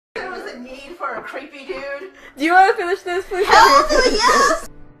the need for a creepy dude? Do you want to finish this, please? Hell yes!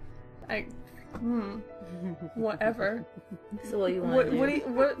 Whatever. So what you want? What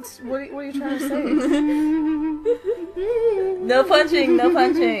are you trying to say? No punching, no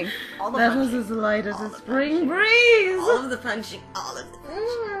punching. All the That punching. was as light as All a the spring punching. breeze. All of the punching. All of the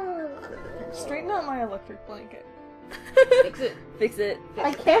punching. Straighten out my electric blanket. Fix it. Fix it.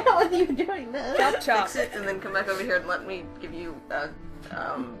 I can't with you doing this. Chop chop. Fix it and then come back over here and let me give you a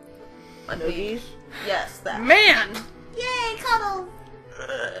Nuggies? Yes, that. Man, Yay, cuddle!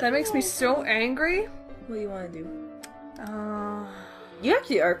 that makes me so angry. What do you want to do? Uh, You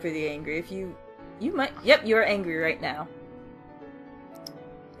actually are pretty angry. If you might. Yep, you're angry right now.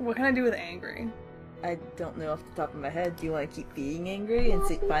 what can I do with angry? I don't know off the top of my head. Do you want to keep being angry and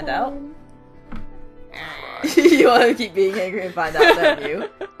find out? You want to keep being angry and find out, don't you?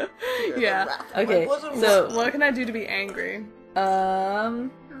 Yeah. Okay, What so What can I do to be angry?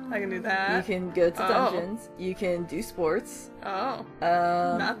 I can do you that. can go to Oh. dungeons. You can do sports. Oh,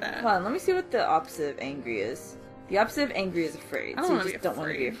 Not that. Hold on, let me see what the opposite of angry is. The opposite of angry is afraid. I don't so you wanna just be don't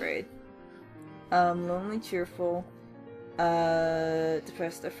want to be afraid. afraid. Lonely, cheerful,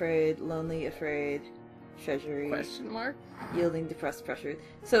 depressed, afraid, lonely, afraid, treasury, question mark. yielding, depressed, pressured.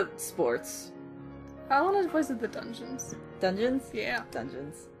 So sports, I want to visit the dungeons. dungeons, Yeah.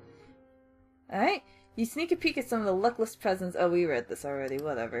 dungeons. All right. You sneak a peek at some of the luckless presents. Oh, we read this already.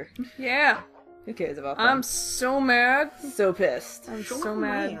 Whatever. Yeah. Who cares about them? I'm so mad. so pissed. I'm so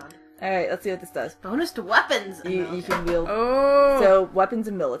mad. All right, let's see what this does. Bonus to weapons. You can wield Oh. so weapons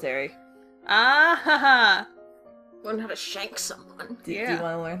and military. Ah ha ha. Learn how to shank someone. Do you Yeah.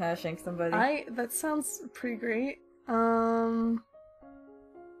 want to learn how to shank somebody? That sounds pretty great.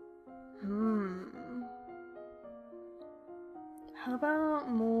 How about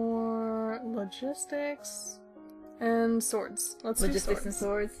more logistics and swords? Let's Logistics do and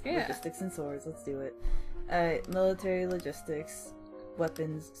swords. swords? Yeah. Logistics and swords, let's do it. Alright, military, logistics,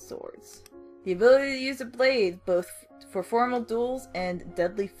 weapons, swords. The ability to use a blade, both for formal duels and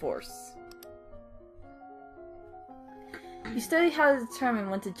deadly force. You study how to determine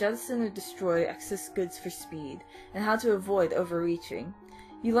when to jettison or destroy excess goods for speed, and how to avoid overreaching.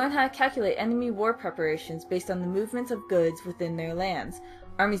 You learn how to calculate enemy war preparations based on the movements of goods within their lands.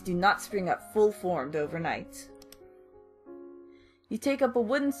 Armies do not spring up full-formed overnight. You take up a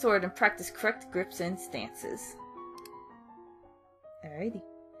wooden sword and practice correct grips and stances. Alrighty.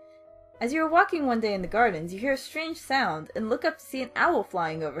 As you are walking one day in the gardens, you hear a strange sound and look up to see an owl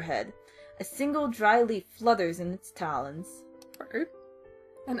flying overhead. A single dry leaf flutters in its talons. Bird?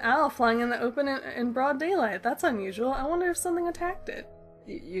 An owl flying in the open in broad daylight. That's unusual. I wonder if something attacked it.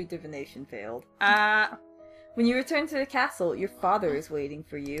 Your divination failed. When When you return to the castle, your father is waiting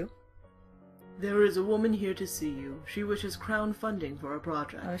for you. There is a woman here to see you. She wishes crown funding for a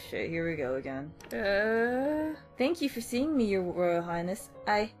project. Oh shit, here we go again. Uh, Thank you for seeing me, your royal highness.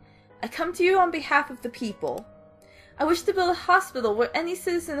 I come to you on behalf of the people. I wish to build a hospital where any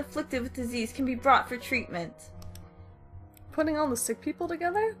citizen afflicted with disease can be brought for treatment. putting all the sick people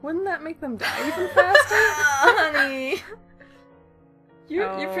together? Wouldn't that make them die even faster? Honey.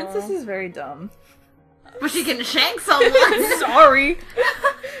 Your princess is very dumb. But she can shank someone. Sorry.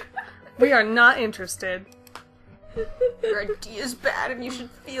 We are not interested. Your idea's bad and you should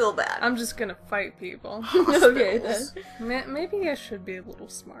feel bad. I'm just gonna fight people. Okay then. Maybe I should be a little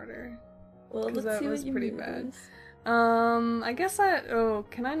smarter. Well, 'Cause let's that see was what you pretty move bad. is. I guess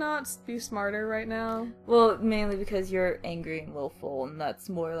can I not be smarter right now? Well, mainly because you're angry and willful, and that's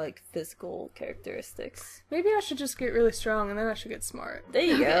more like physical characteristics. Maybe I should just get really strong and then I should get smart. There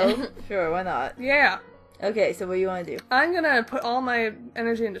you go. Sure, why not? Yeah. Okay, so what do you want to do? I'm gonna put all my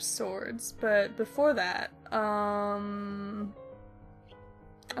energy into swords, but before that, I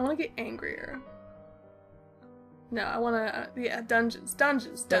wanna get angrier. No, I wanna, yeah, dungeons.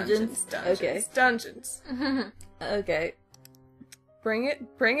 Okay. Dungeons. Okay. Bring it.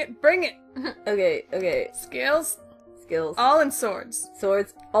 Okay. Skills, Skills. all in swords.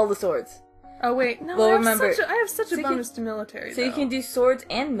 Swords. All the swords. Oh wait, no, Well, I have remember- such a so you can- bonus to military, So you though. can do swords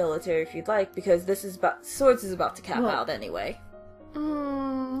and military if you'd like, because this is about swords is about to cap Well- out anyway.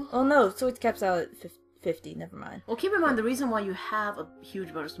 Mm, Oh no, swords caps out at 50. Never mind. Well, keep in mind, the reason why you have a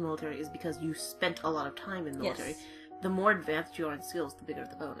huge bonus to military is because you spent a lot of time in military. Yes. The more advanced you are in skills, the bigger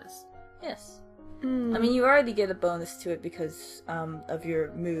the bonus. Yes. mm. I mean, you already get a bonus to it because of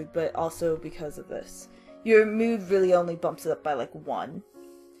your mood, but also because of this. Your mood really only bumps it up by like 1.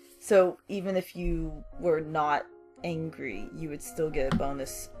 So even if you were not angry, you would still get a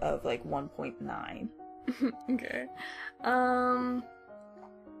bonus of like 1.9. Okay.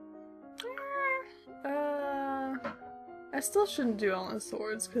 I still shouldn't do all the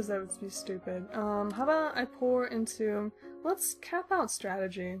swords, because that would be stupid. How about I pour into... Let's cap out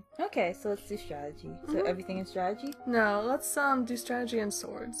strategy. Okay, so let's do strategy. So everything in strategy? No, let's do strategy and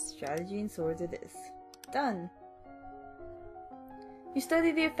swords. Strategy and swords it is. Done. You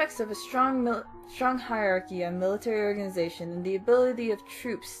study the effects of a strong hierarchy on military organization and the ability of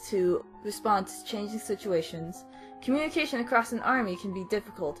troops to respond to changing situations. Communication across an army can be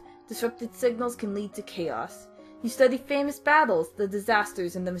difficult. Disrupted signals can lead to chaos. You study famous battles, the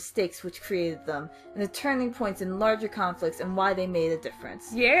disasters and the mistakes which created them, and the turning points in larger conflicts and why they made a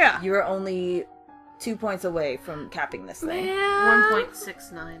difference. Yeah! You are only 2 points away from capping this thing.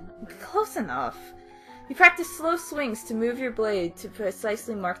 1.69. Close enough. You practice slow swings to move your blade to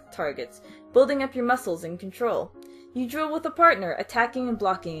precisely mark targets, building up your muscles and control. You drill with a partner, attacking and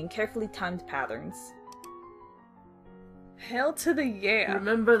blocking in carefully timed patterns. Hail to the yeah!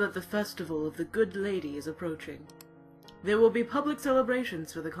 Remember that the festival of the Good Lady is approaching. There will be public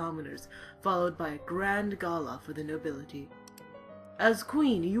celebrations for the commoners, followed by a grand gala for the nobility. As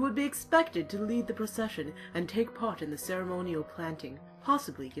queen, you would be expected to lead the procession and take part in the ceremonial planting,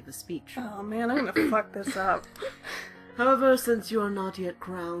 possibly give a speech. Oh man, I'm gonna fuck this up. However, since you are not yet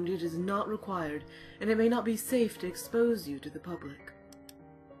crowned, it is not required, and it may not be safe to expose you to the public.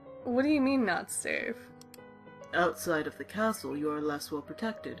 What do you mean not safe? Outside of the castle, you are less well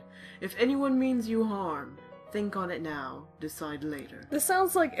protected. If anyone means you harm, think on it now, decide later. This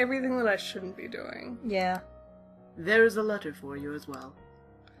sounds like everything that I shouldn't be doing. Yeah. There is a letter for you as well.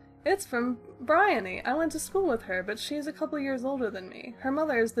 It's from Bryony. I went to school with her, but she is a couple years older than me. Her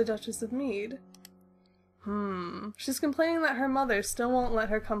mother is the Duchess of Mead. She's complaining that her mother still won't let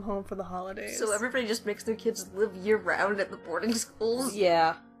her come home for the holidays. So everybody just makes their kids live year-round at the boarding schools?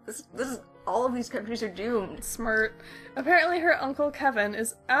 Yeah. This is... All of these countries are doomed. Smart. Apparently her uncle Kevin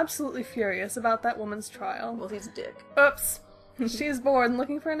is absolutely furious about that woman's trial. Well, he's a dick. Oops. She is bored and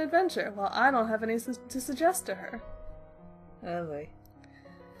looking for an adventure, while I don't have any to suggest to her. Oh boy.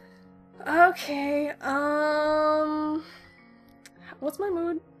 Okay, what's my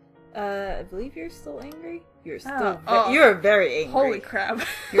mood? I believe you're still angry? You're still you're very angry. Holy crap.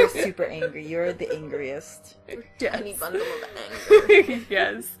 You're super angry. You're the angriest. Tiny bundle of anger.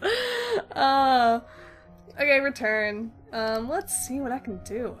 Yes. Okay, return. Let's see what I can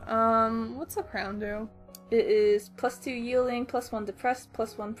do. What's the crown do? It is +2 yielding, +1 depressed,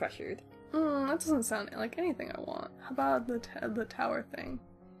 +1 pressured. That doesn't sound like anything I want. How about the tower thing?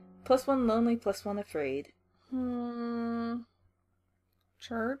 +1 lonely, +1 afraid.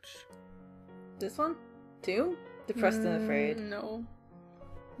 Church? This one? 2? Depressed and afraid. No.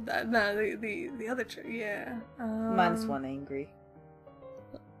 The other church, yeah. -1 angry.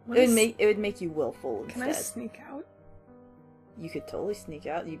 It It would make you willful instead. Can I sneak out? You could totally sneak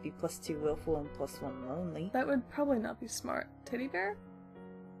out. You'd be +2 willful and +1 lonely. That would probably not be smart. Teddy bear?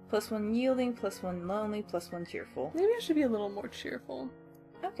 +1 yielding, +1 lonely, +1 cheerful. Maybe I should be a little more cheerful.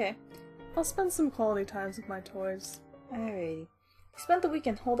 Okay. I'll spend some quality times with my toys. Alrighty. You spent the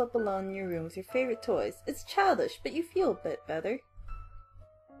weekend holed up alone in your room with your favorite toys. It's childish, but you feel a bit better.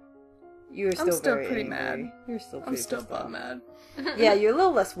 You're still I'm still very pretty angry. mad. You're still pretty I'm still pissed off. butt mad. Yeah, you're a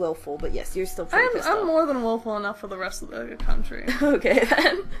little less willful, but yes, you're still pretty pissed I'm off. more than willful enough for the rest of the country. Okay,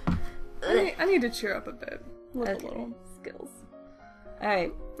 then. I need to cheer up a bit. Live a little. Skills.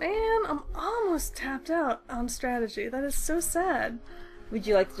 Alright. Man, I'm almost tapped out on strategy. That is so sad. Would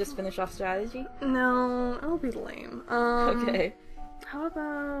you like to just finish off strategy? No, it'll be lame. Okay. How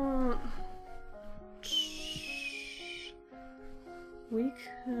about... We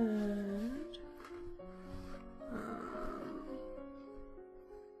could...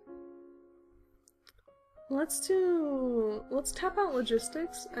 Let's tap out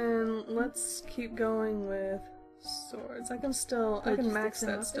logistics and let's keep going with swords. I can max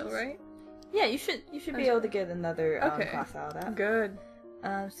that still, right? Yeah, you should be able to get another class out of that. Good.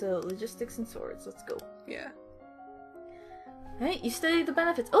 So logistics and swords. Let's go. Yeah. Right, you study the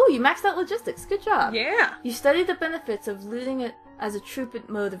benefits. Oh, you maxed out logistics. Good job. Yeah. You study the benefits of looting it as a troop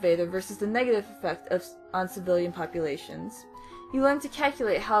motivator versus the negative effect on civilian populations. You learn to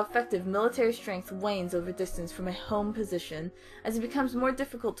calculate how effective military strength wanes over distance from a home position as it becomes more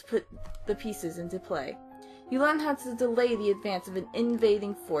difficult to put the pieces into play. You learn how to delay the advance of an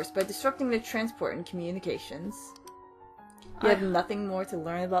invading force by disrupting their transport and communications. You have nothing more to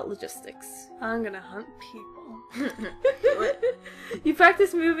learn about logistics. I'm gonna hunt people. You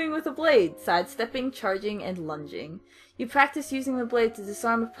practice moving with a blade, sidestepping, charging, and lunging. You practice using the blade to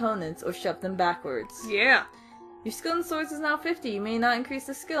disarm opponents or shove them backwards. Yeah. Your skill in swords is now 50. You may not increase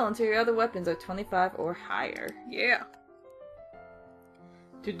the skill until your other weapons are 25 or higher. Yeah.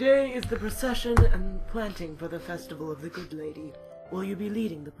 Today is the procession and planting for the Festival of the Good Lady. Will you be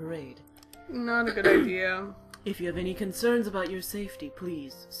leading the parade? Not a good idea. If you have any concerns about your safety,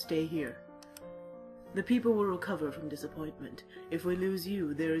 please stay here. The people will recover from disappointment. If we lose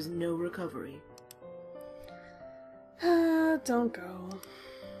you, there is no recovery. Don't go.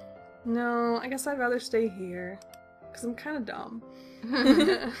 No, I guess I'd rather stay here. Because I'm kind of dumb.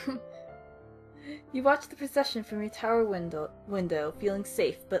 You watch the procession from your tower window, feeling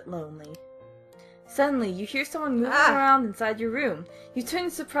safe but lonely. Suddenly, you hear someone moving around inside your room. You turn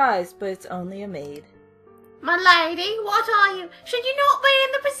in surprise, but it's only a maid. My lady, what are you? Should you not be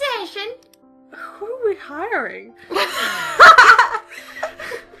in the procession? Who are we hiring?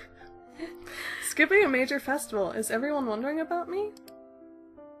 Skipping a major festival. Is everyone wondering about me?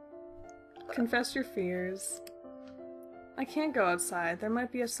 Confess your fears. I can't go outside. There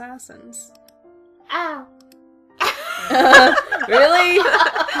might be assassins. Oh. Really?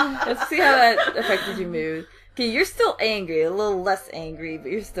 Let's see how that affected your mood. Okay, you're still angry. A little less angry, but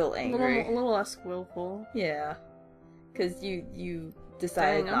you're still angry. A little less willful. Yeah. Because you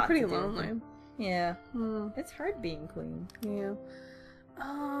decided Dang, not I'm pretty to do lonely. it. Yeah. It's hard being queen. Yeah.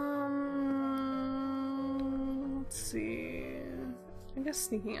 Let's see. I guess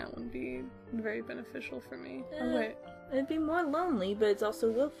sneaking out wouldn't be very beneficial for me. Oh, wait. It'd be more lonely, but it's also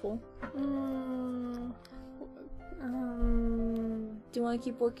willful. Do you want to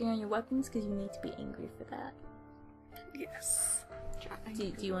keep working on your weapons? Because you need to be angry for that. Yes.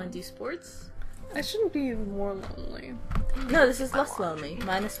 Do you want to do sports? I shouldn't be more lonely. No, this is less lonely.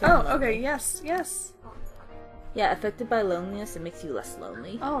 -1 Oh, lonely. okay, yes, yes. Yeah, affected by loneliness, it makes you less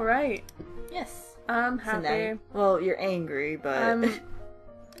lonely. Alright. Yes. I'm So now happy. well, you're angry, but...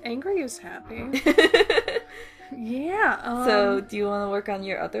 Angry is happy. Yeah, So, do you want to work on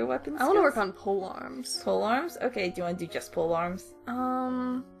your other weapons? I want to work on pole arms. Pole arms? Okay, do you want to do just pole arms?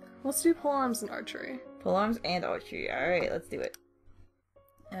 Let's do pole arms and archery. Pole arms and archery. Alright, let's do it.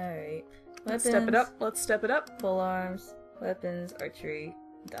 Alright. Let's step it up. Let's step it up. Pole arms, weapons, archery,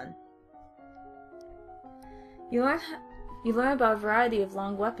 done. You learn about a variety of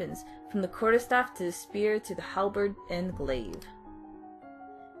long weapons, from the quarterstaff to the spear to the halberd and glaive.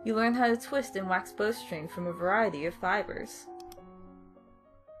 You learn how to twist and wax bowstring from a variety of fibers.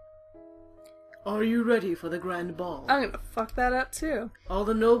 Are you ready for the grand ball? I'm gonna fuck that up too. All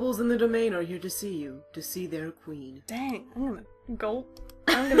the nobles in the domain are here to see you, to see their queen. Dang, I'm gonna gulp.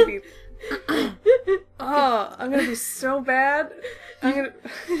 I'm gonna be... Oh, I'm gonna be so bad. I'm gonna...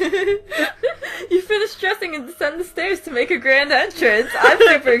 You finish dressing and descend the stairs to make a grand entrance. I'm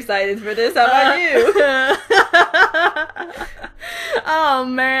super excited for this. How about you? Oh,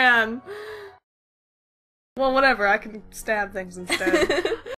 man. Well, whatever. I can stab things instead.